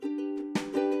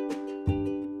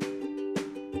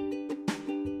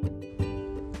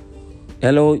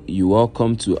Hello, you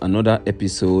welcome to another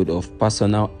episode of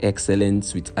Personal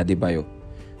Excellence with Adebayo.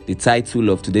 The title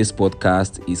of today's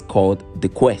podcast is called The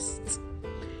Quest.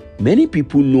 Many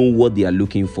people know what they are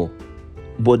looking for,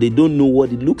 but they don't know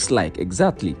what it looks like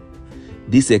exactly.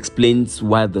 This explains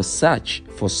why the search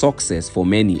for success for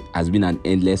many has been an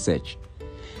endless search.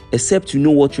 Except you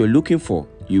know what you're looking for,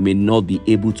 you may not be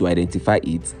able to identify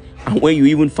it, and when you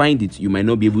even find it, you might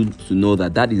not be able to know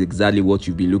that is exactly what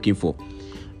you've been looking for.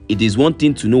 It is one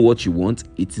thing to know what you want,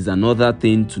 it is another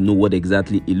thing to know what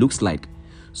exactly it looks like.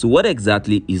 So what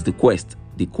exactly is the quest?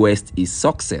 The quest is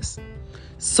success.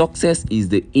 Success is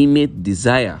the innate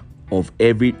desire of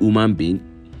every human being,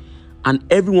 and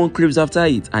everyone craves after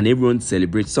it, and everyone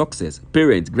celebrates success.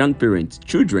 Parents, grandparents,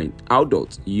 children,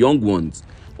 adults, young ones,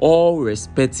 all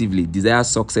respectively desire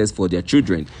success for their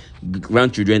children,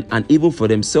 grandchildren, and even for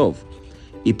themselves.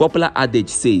 A popular adage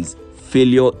says,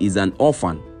 failure is an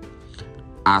orphan,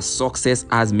 as success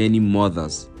has many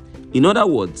mothers. In other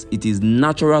words, it is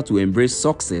natural to embrace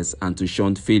success and to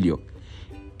shun failure.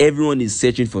 Everyone is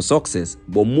searching for success,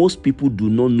 but most people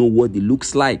do not know what it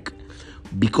looks like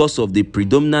because of the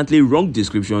predominantly wrong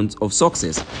descriptions of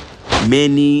success.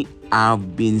 Many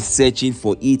have been searching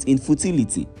for it in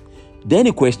futility. Then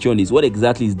the question is, what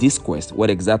exactly is this quest?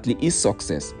 What exactly is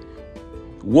success?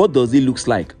 What does it look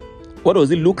like? What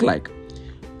does it look like?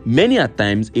 Many a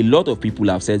times, a lot of people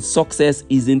have said success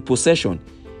is in possession.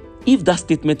 If that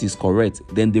statement is correct,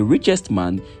 then the richest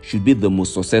man should be the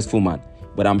most successful man.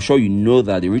 But I'm sure you know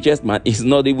that the richest man is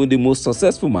not even the most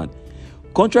successful man.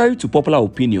 Contrary to popular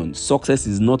opinion, success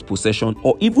is not possession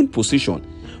or even position.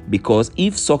 Because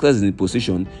if success is in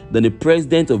position, then the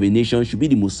president of a nation should be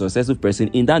the most successful person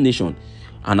in that nation.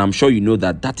 And I'm sure you know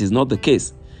that is not the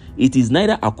case. It is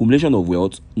neither accumulation of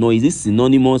wealth, nor is it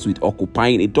synonymous with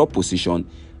occupying a top position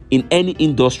in any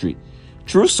industry.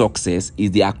 True success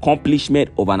is the accomplishment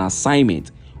of an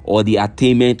assignment or the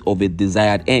attainment of a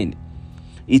desired end.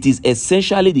 It is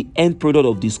essentially the end product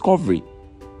of discovery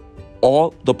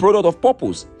or the product of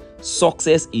purpose.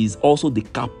 Success is also the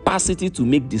capacity to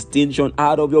make distinction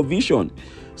out of your vision.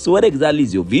 So what exactly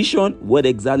is your vision? What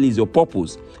exactly is your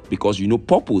purpose? Because you know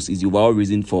purpose is the overall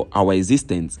reason for our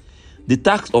existence. The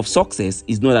task of success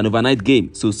is not an overnight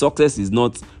game. So success is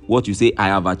not what you say, I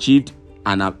have achieved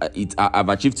and I've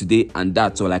achieved today and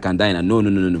that's all I can die in.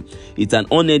 No. It's an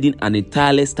unending and a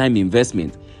tireless time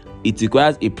investment. It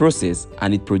requires a process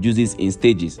and it produces in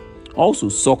stages. Also,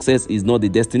 success is not the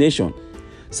destination.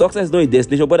 Success is not a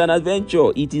destination but an adventure.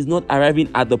 It is not arriving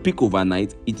at the peak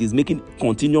overnight. It is making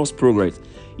continuous progress.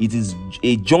 It is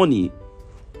a journey,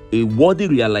 a worthy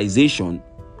realization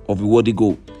of a worthy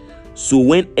goal. So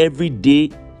when every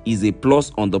day is a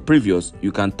plus on the previous,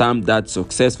 you can term that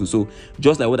successful. So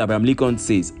just like what Abraham Lincoln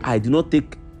says, I do not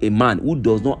take a man who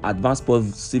does not advance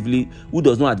positively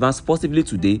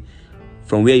today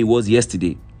from where he was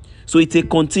yesterday. So it's a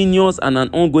continuous and an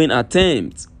ongoing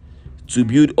attempt to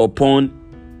build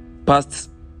upon past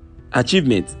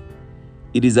achievements.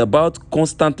 It is about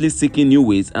constantly seeking new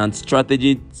ways and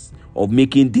strategies of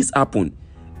making this happen.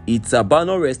 It's about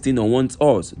not resting on one's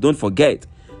horse. Don't forget,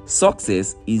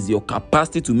 success is your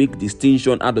capacity to make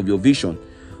distinction out of your vision.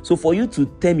 So for you to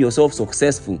term yourself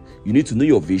successful, you need to know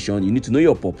your vision, you need to know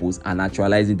your purpose and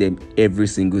actualizing them every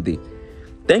single day.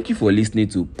 Thank you for listening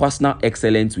to Personal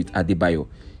Excellence with Adebayo.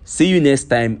 See you next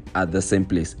time at the same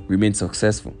place. Remain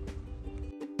successful.